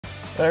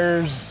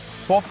There's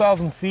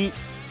 12,000 feet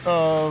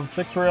of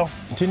fixed rail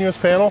continuous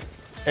panel,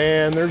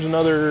 and there's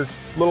another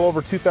little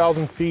over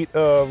 2,000 feet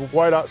of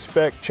wide-out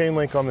spec chain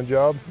link on the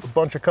job. A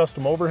bunch of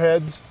custom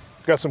overheads.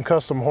 Got some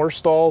custom horse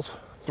stalls,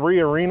 3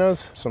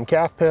 arenas, some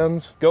calf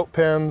pens, goat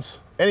pens,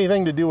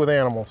 anything to do with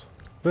animals.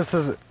 This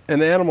is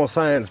an animal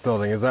science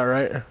building, is that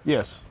right?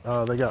 Yes.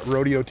 They got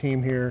rodeo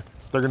team here.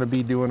 They're gonna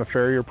be doing a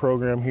farrier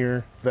program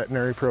here,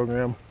 veterinary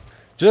program.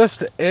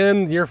 Just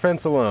in your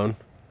fence alone,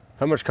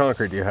 how much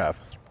concrete do you have?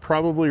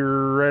 Probably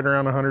right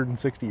around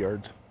 160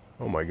 yards.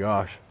 Oh my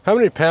gosh. How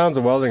many pounds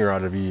of welding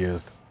rod have you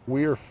used?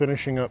 We are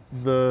finishing up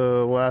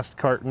the last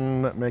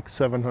carton that makes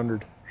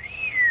 700.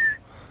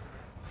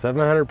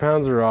 700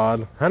 pounds of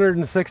rod,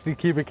 160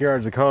 cubic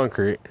yards of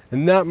concrete.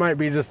 And that might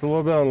be just a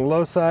little bit on the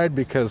low side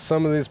because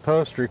some of these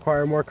posts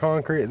require more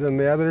concrete than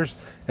the others.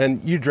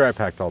 And you dry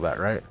packed all that,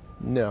 right?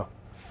 No.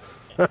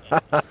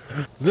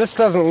 This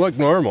doesn't look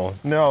normal.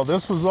 No,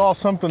 this was all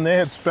something they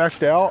had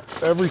spec'd out.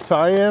 Every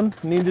tie-in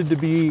needed to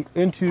be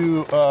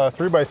into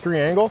 3x3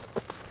 angle,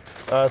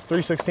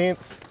 3/16.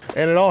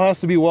 And it all has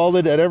to be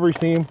welded at every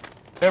seam.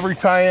 Every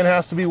tie-in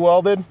has to be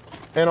welded.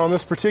 And on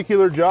this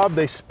particular job,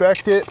 they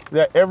spec'd it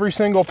that every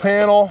single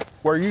panel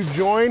where you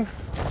join,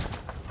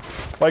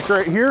 like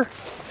right here,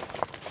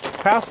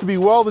 has to be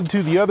welded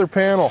to the other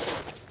panel.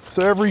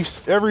 So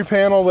every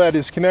panel that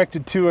is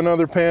connected to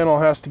another panel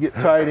has to get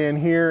tied in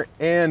here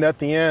and at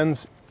the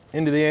ends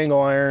into the angle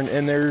iron.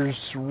 And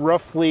there's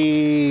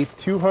roughly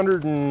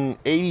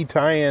 280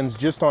 tie-ins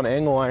just on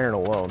angle iron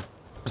alone.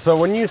 So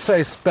when you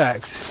say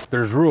specs,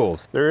 there's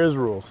rules. There is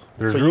rules.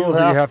 There's rules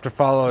that you have to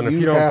follow, and if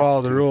you don't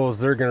follow the rules,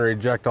 they're gonna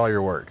reject all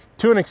your work.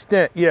 To an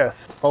extent,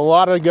 yes. A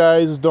lot of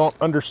guys don't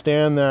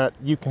understand that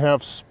you can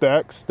have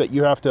specs that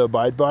you have to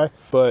abide by,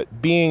 but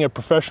being a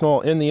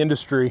professional in the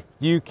industry,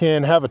 you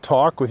can have a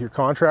talk with your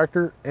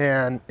contractor,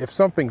 and if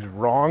something's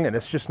wrong and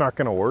it's just not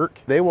gonna work,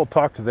 they will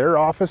talk to their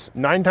office.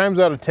 9 times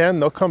out of 10,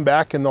 they'll come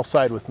back and they'll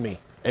side with me.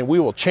 And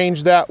we will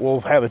change that. We'll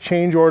have a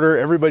change order.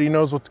 Everybody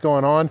knows what's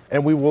going on,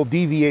 and we will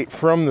deviate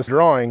from the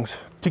drawings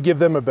to give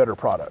them a better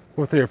product.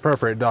 With the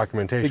appropriate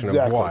documentation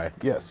of why.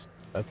 Yes.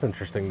 That's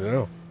interesting to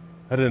know.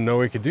 I didn't know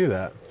we could do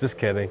that. Just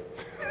kidding.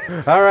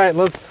 All right,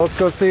 let's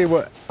go see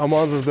what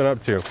Almonzo's been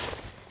up to.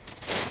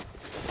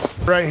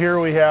 Right here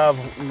we have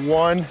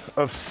 1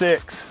 of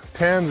 6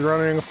 pens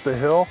running up the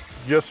hill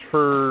just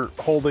for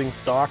holding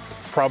stock.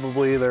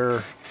 Probably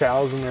their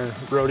cows and their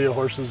rodeo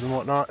horses and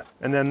whatnot.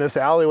 And then this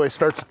alleyway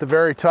starts at the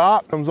very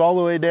top, comes all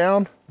the way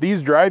down.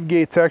 These drive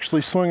gates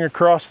actually swing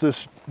across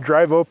this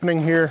drive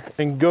opening here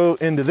and go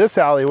into this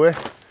alleyway,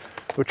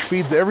 which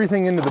feeds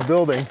everything into the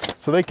building.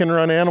 So they can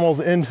run animals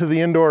into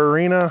the indoor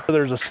arena.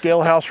 There's a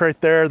scale house right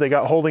there. They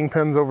got holding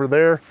pens over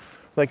there.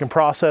 They can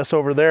process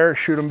over there,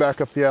 shoot them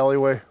back up the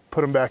alleyway, put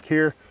them back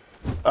here.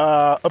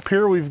 Up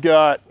here we've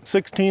got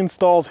 16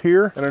 stalls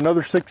here and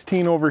another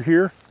 16 over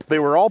here. They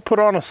were all put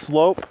on a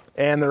slope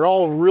and they're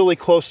all really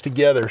close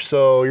together.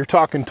 So you're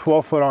talking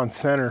 12 foot on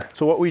center.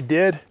 So what we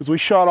did is we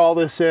shot all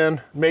this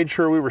in, made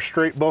sure we were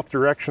straight both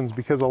directions,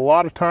 because a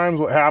lot of times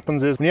what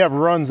happens is when you have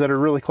runs that are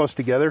really close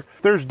together,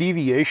 there's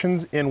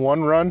deviations in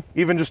one run,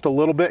 even just a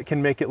little bit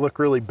can make it look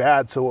really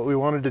bad. So what we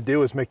wanted to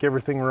do is make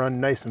everything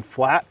run nice and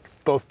flat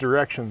both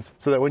directions,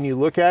 so that when you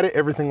look at it,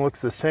 everything looks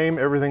the same,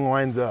 everything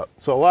lines up.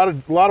 So a lot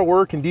of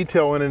work and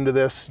detail went into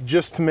this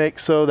just to make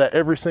so that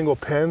every single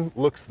pen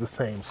looks the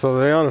same. So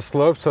they're on a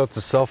slope, so it's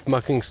a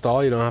self-mucking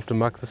stall. You don't have to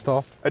muck the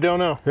stall? I don't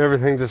know.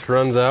 Everything just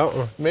runs out?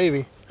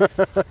 Maybe.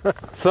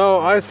 So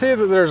I see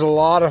that there's a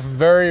lot of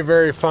very,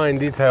 very fine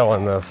detail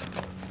in this.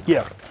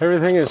 Yeah.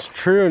 Everything is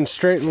true and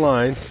straight in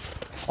line.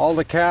 All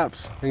the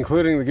caps,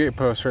 including the gate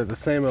posts, are at the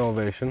same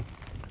elevation.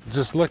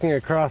 Just looking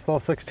across all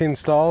 16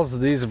 stalls,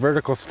 these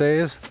vertical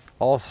stays,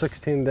 all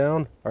 16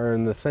 down, are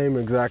in the same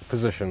exact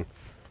position.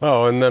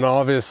 Oh, and then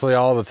obviously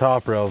all the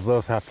top rails,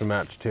 those have to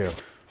match too.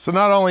 So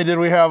not only did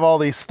we have all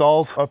these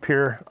stalls up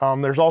here,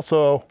 there's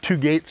also 2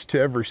 gates to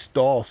every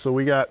stall. So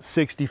we got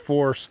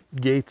 64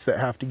 gates that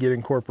have to get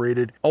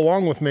incorporated,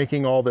 along with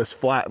making all this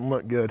flat and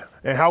look good.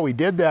 And how we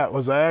did that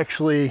was I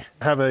actually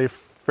have a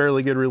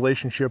fairly good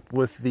relationship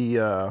with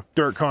the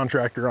dirt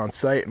contractor on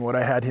site, and what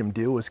I had him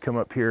do was come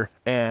up here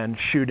and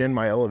shoot in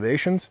my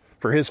elevations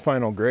for his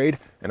final grade,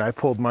 and I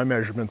pulled my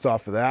measurements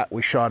off of that.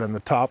 We shot in the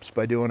tops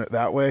by doing it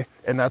that way,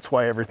 and that's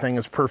why everything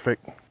is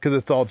perfect, because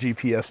it's all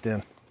GPS'd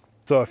in.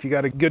 So if you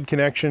got a good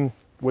connection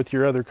with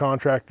your other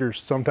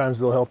contractors, sometimes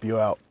they'll help you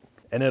out,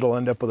 and it'll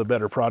end up with a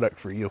better product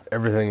for you.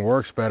 Everything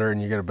works better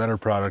and you get a better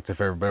product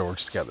if everybody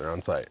works together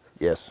on site.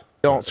 Yes.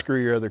 Don't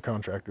screw your other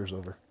contractors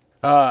over.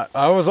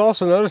 I was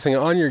also noticing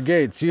on your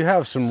gates, you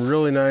have some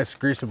really nice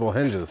greasable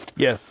hinges.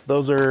 Yes,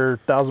 those are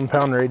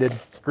 1,000-pound rated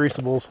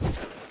greasables.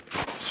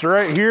 So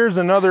right here's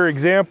another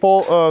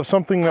example of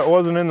something that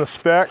wasn't in the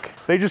spec.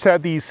 They just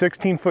had these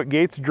 16-foot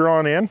gates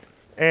drawn in.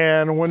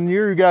 And when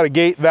you got a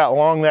gate that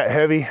long, that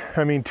heavy,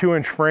 I mean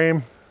 2-inch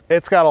frame,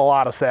 it's got a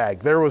lot of sag.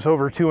 There was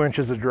over 2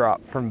 inches of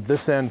drop from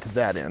this end to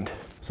that end.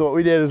 So what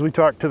we did is we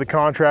talked to the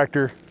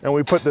contractor and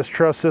we put this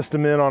truss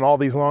system in on all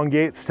these long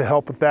gates to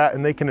help with that,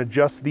 and they can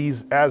adjust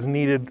these as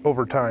needed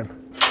over time.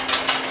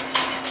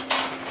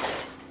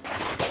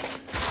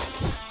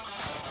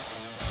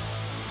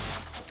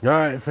 All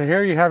right, so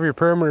here you have your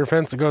perimeter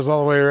fence that goes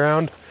all the way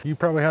around. You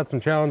probably had some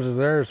challenges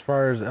there as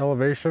far as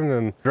elevation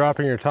and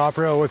dropping your top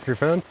rail with your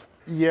fence.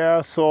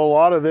 Yeah, so a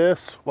lot of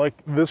this, like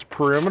this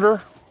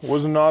perimeter,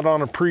 was not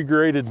on a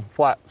pre-graded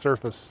flat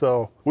surface,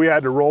 so we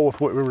had to roll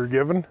with what we were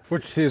given.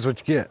 What you see is what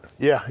you get.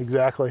 Yeah,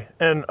 exactly.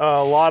 And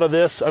a lot of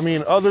this, I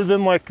mean, other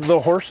than like the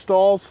horse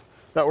stalls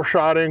that were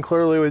shot in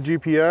clearly with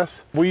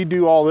GPS, we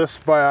do all this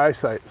by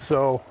eyesight.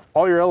 So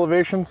all your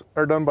elevations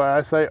are done by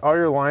eyesight, all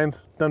your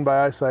lines done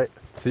by eyesight.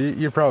 So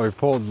you probably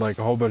pulled like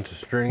a whole bunch of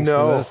strings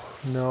for this?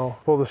 No,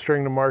 pull the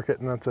string to market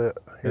and that's it.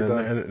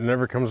 And it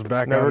never comes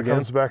back out again? Never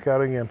comes back out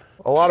again.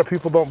 A lot of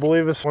people don't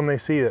believe us when they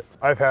see it.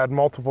 I've had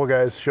multiple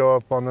guys show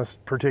up on this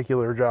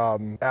particular job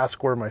and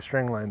ask where my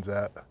string line's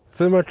at. It's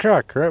in my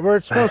truck, right where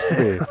it's supposed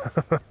to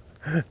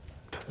be.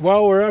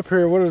 While we're up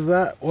here, what is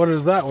that? What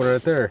is that one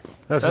right there?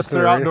 That's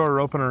their outdoor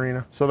roping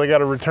arena. So they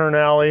got a return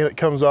alley that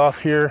comes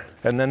off here,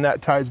 and then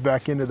that ties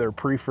back into their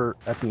pre-fert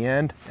at the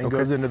end and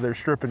goes into their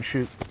strip and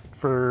shoot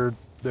for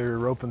their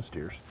roping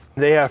steers.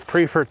 They have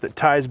pre-fert that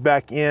ties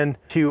back in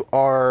to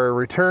our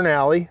return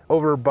alley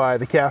over by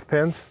the calf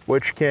pens,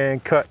 which can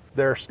cut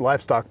their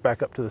livestock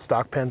back up to the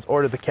stock pens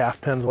or to the calf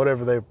pens,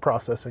 whatever they're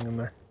processing in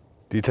there.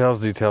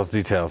 Details, details,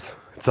 details.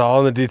 It's all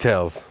in the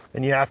details.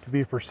 And you have to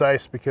be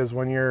precise, because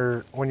when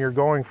you're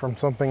going from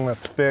something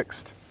that's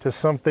fixed to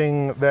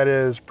something that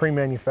is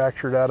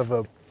pre-manufactured out of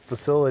a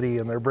facility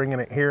and they're bringing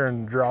it here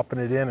and dropping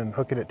it in and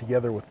hooking it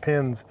together with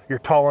pins, your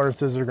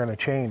tolerances are going to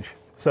change.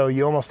 So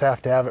you almost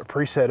have to have it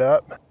preset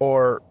up,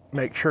 or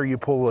make sure you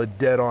pull a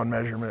dead-on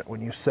measurement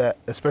when you set,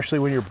 especially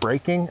when you're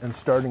braking and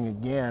starting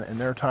again and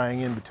they're tying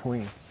in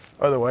between.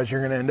 Otherwise,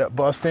 you're going to end up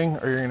busting,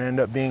 or you're going to end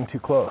up being too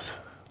close.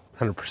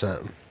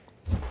 100%.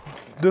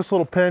 This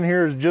little pen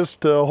here is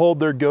just to hold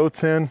their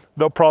goats in.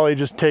 They'll probably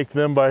just take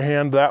them by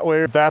hand that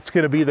way. That's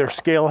going to be their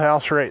scale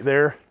house right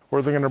there,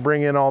 where they're going to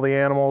bring in all the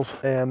animals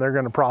and they're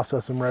going to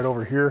process them right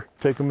over here,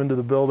 take them into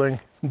the building,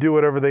 do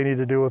whatever they need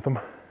to do with them.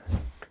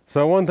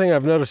 So one thing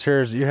I've noticed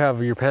here is you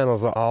have your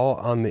panels all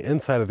on the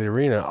inside of the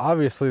arena.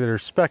 Obviously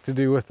there's spec to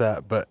do with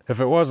that, but if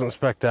it wasn't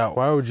spec'd out,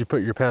 why would you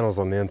put your panels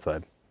on the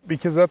inside?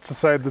 Because that's the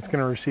side that's going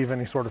to receive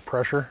any sort of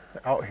pressure.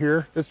 Out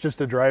here, it's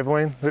just a drive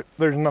lane.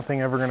 There's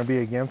nothing ever going to be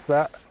against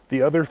that.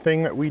 The other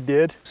thing that we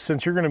did,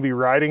 since you're going to be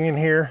riding in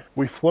here,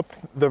 we flipped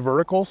the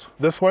verticals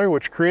this way,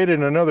 which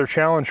created another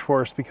challenge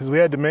for us, because we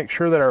had to make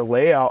sure that our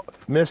layout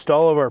missed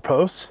all of our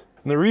posts.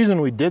 And the reason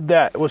we did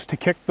that was to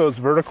kick those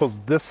verticals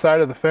this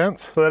side of the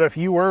fence, so that if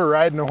you were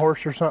riding a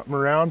horse or something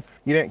around,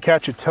 you didn't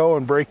catch a toe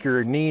and break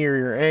your knee or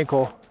your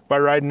ankle by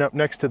riding up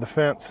next to the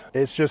fence.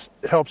 It just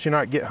helps you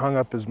not get hung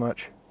up as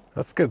much.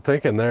 That's good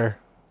thinking there.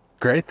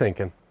 Great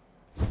thinking.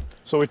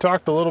 So we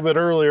talked a little bit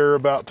earlier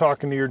about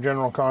talking to your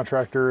general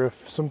contractor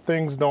if some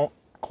things don't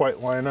quite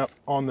line up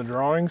on the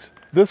drawings.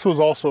 This was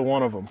also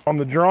one of them. On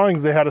the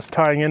drawings, they had us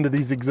tying into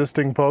these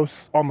existing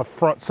posts on the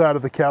front side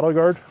of the cattle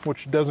guard,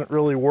 which doesn't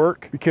really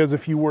work, because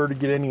if you were to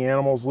get any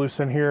animals loose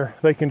in here,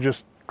 they can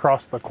just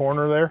cross the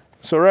corner there.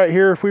 So right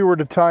here, if we were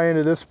to tie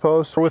into this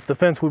post with the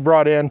fence we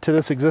brought in to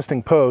this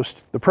existing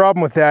post, the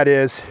problem with that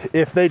is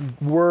if they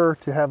were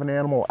to have an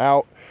animal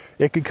out,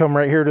 it could come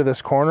right here to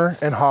this corner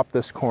and hop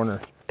this corner.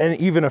 And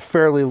even a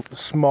fairly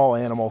small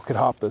animal could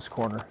hop this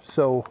corner.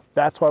 So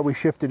that's why we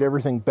shifted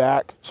everything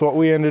back. So what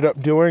we ended up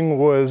doing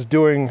was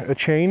doing a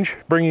change,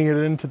 bringing it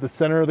into the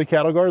center of the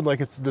cattle guard like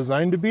it's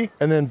designed to be,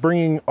 and then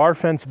bringing our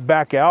fence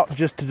back out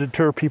just to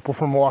deter people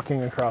from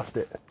walking across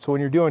it. So when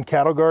you're doing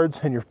cattle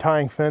guards and you're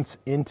tying fence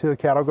into a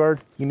cattle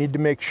guard, you need to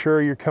make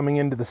sure you're coming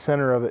into the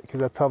center of it, because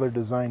that's how they're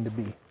designed to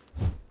be.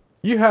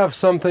 You have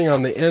something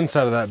on the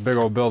inside of that big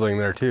old building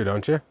there too,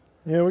 don't you?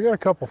 Yeah, we got a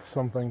couple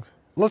some things.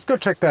 Let's go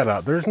check that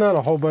out. There's not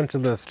a whole bunch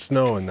of this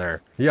snow in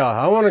there. Yeah,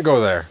 I want to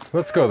go there.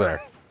 Let's go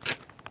there.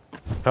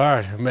 All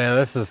right, man,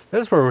 this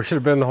is where we should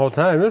have been the whole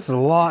time. This is a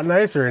lot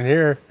nicer in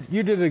here.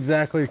 You did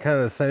exactly kind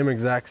of the same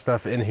exact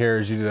stuff in here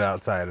as you did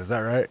outside. Is that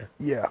right?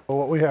 Yeah. Well,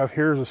 what we have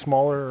here is a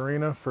smaller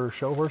arena for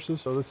show horses.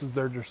 So this is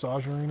their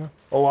dressage arena.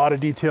 A lot of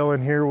detail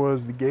in here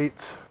was the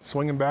gates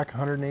swinging back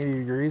 180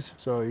 degrees.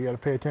 So you got to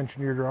pay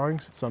attention to your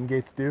drawings. Some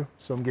gates do,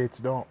 some gates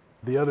don't.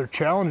 The other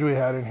challenge we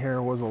had in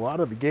here was a lot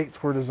of the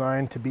gates were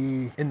designed to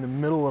be in the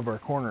middle of our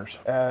corners,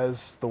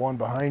 as the one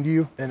behind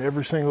you and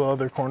every single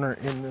other corner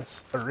in this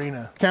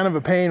arena. It's kind of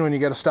a pain when you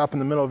got to stop in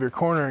the middle of your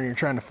corner and you're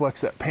trying to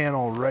flex that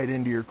panel right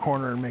into your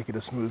corner and make it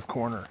a smooth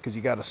corner, because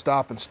you got to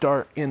stop and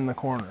start in the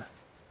corner.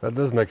 That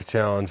does make a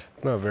challenge.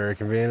 It's not very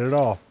convenient at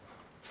all.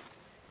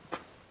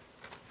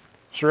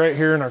 So right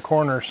here in our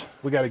corners,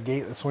 we got a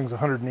gate that swings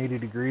 180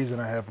 degrees,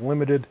 and I have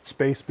limited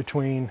space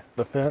between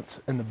the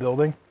fence and the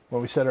building.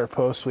 When we set our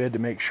posts, we had to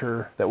make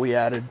sure that we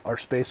added our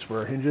space for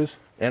our hinges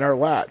and our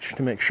latch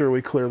to make sure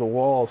we clear the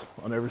walls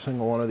on every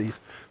single one of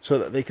these, so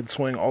that they could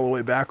swing all the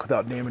way back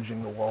without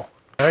damaging the wall.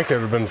 I think it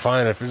would have been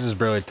fine if it just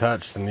barely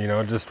touched and, you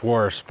know, just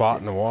wore a spot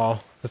in the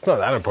wall. It's not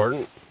that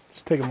important.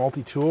 Just take a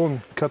multi-tool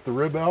and cut the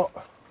rib out.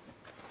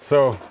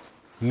 So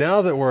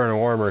now that we're in a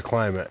warmer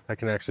climate, I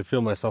can actually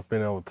feel myself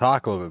being able to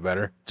talk a little bit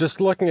better.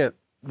 Just looking at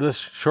this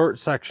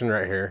short section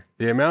right here,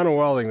 the amount of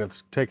welding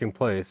that's taken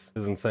place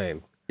is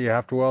insane. You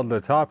have to weld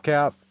the top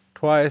cap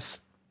twice.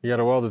 You got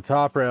to weld the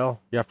top rail.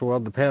 You have to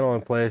weld the panel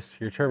in place,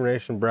 your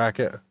termination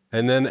bracket,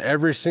 and then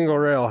every single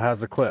rail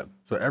has a clip.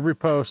 So every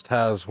post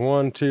has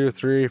 1, 2,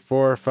 3,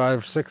 4,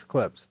 5, 6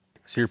 clips.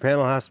 So your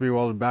panel has to be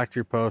welded back to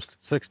your post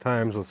 6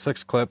 times with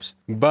 6 clips,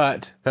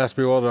 but it has to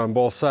be welded on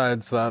both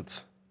sides. So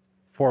that's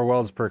 4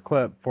 welds per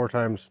clip. 4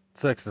 times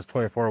 6 is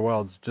 24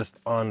 welds just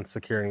on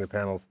securing the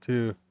panels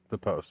to the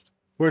post,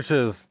 which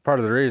is part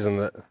of the reason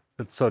that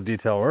it's so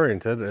detail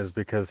oriented, is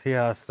because he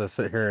has to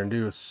sit here and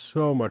do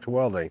so much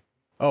welding.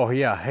 Oh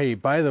yeah, hey,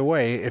 by the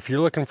way, if you're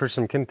looking for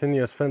some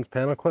continuous fence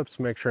panel clips,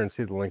 make sure and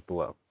see the link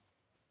below.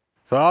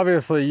 So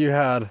obviously you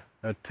had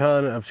a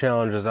ton of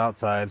challenges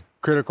outside,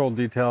 critical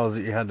details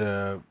that you had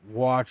to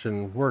watch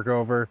and work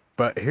over.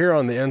 But here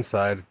on the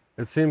inside,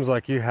 it seems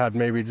like you had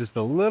maybe just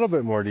a little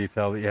bit more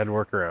detail that you had to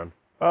work around.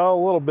 A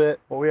little bit.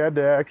 What we had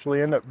to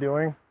actually end up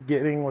doing,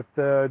 getting with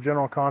the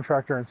general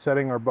contractor and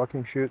setting our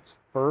bucking chutes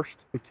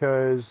first,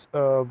 because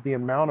of the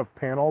amount of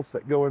panels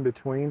that go in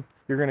between.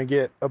 You're going to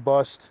get a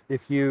bust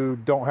if you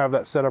don't have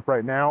that set up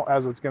right now,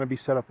 as it's going to be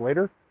set up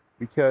later.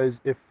 Because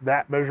if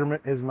that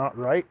measurement is not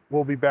right,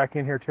 we'll be back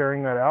in here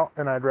tearing that out,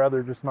 and I'd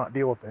rather just not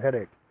deal with the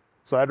headache.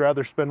 So I'd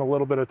rather spend a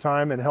little bit of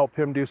time and help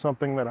him do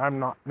something that I'm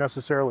not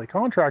necessarily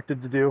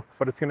contracted to do,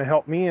 but it's going to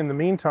help me in the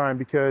meantime,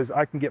 because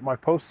I can get my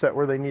posts set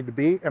where they need to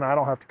be and I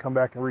don't have to come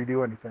back and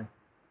redo anything.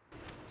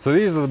 So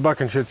these are the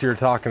bucking chutes you were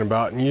talking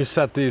about, and you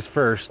set these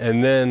first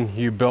and then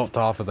you built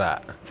off of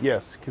that.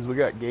 Yes, because we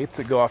got gates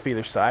that go off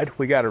either side.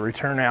 We got a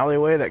return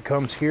alleyway that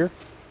comes here.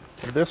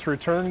 This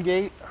return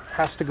gate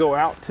has to go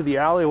out to the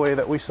alleyway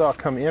that we saw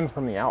come in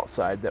from the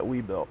outside that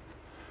we built.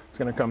 It's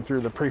going to come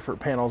through the pre-fert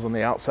panels on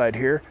the outside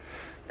here.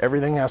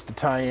 Everything has to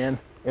tie in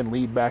and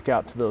lead back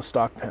out to those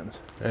stock pens.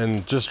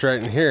 And just right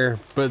in here,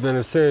 but then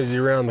as soon as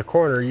you round the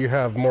corner, you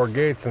have more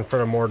gates in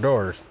front of more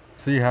doors.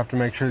 So you have to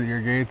make sure that your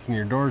gates and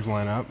your doors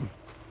line up.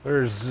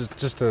 There's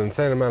just an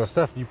insane amount of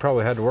stuff you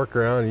probably had to work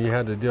around and you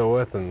had to deal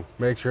with and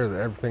make sure that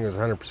everything was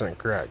 100%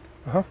 correct.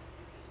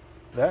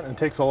 That, and it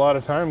takes a lot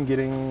of time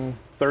getting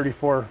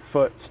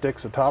 34-foot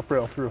sticks of top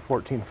rail through a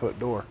 14-foot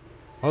door.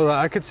 Oh,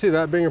 I could see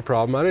that being a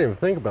problem. I didn't even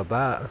think about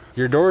that.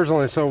 Your door's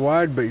only so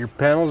wide, but your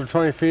panels are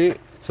 20 feet.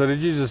 So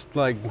did you just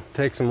like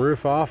take some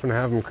roof off and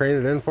have them crane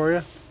it in for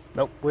you?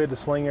 Nope, we had to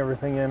sling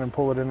everything in and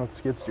pull it in with the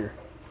skid steer.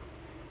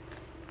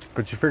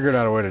 But you figured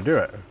out a way to do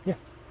it. Yeah.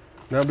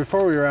 Now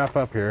before we wrap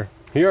up here,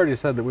 he already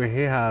said that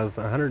he has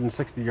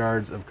 160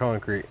 yards of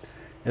concrete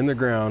in the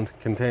ground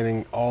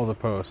containing all the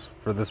posts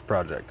for this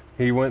project.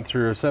 He went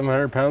through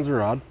 700 pounds of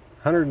rod,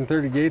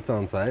 130 gates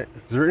on site.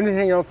 Is there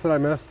anything else that I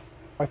missed?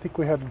 I think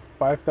we had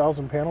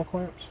 5,000 panel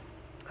clamps.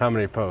 How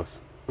many posts?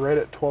 Right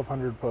at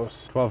 1,200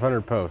 posts.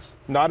 1,200 posts.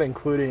 Not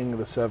including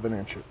the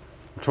 7-inch.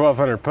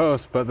 1,200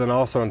 posts, but then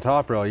also in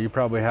top rail, you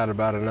probably had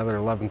about another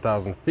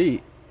 11,000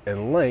 feet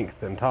in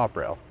length in top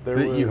rail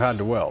that you had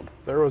to weld.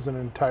 There was an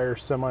entire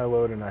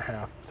semi-load and a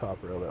half of top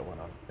rail that went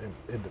on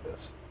into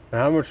this.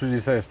 Now, how much would you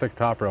say a stick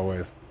top rail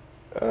weighs?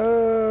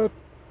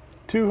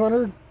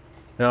 200.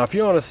 Now, if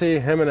you want to see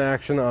him in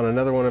action on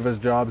another one of his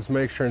jobs,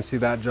 make sure and see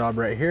that job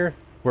right here,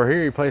 where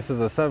here he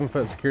places a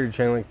 7-foot security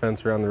chain link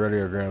fence around the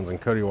rodeo grounds in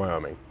Cody,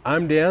 Wyoming.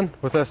 I'm Dan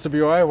with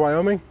SWI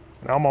Wyoming.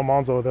 And I'm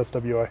Almonzo with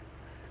SWI.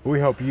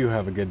 We hope you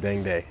have a good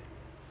dang day.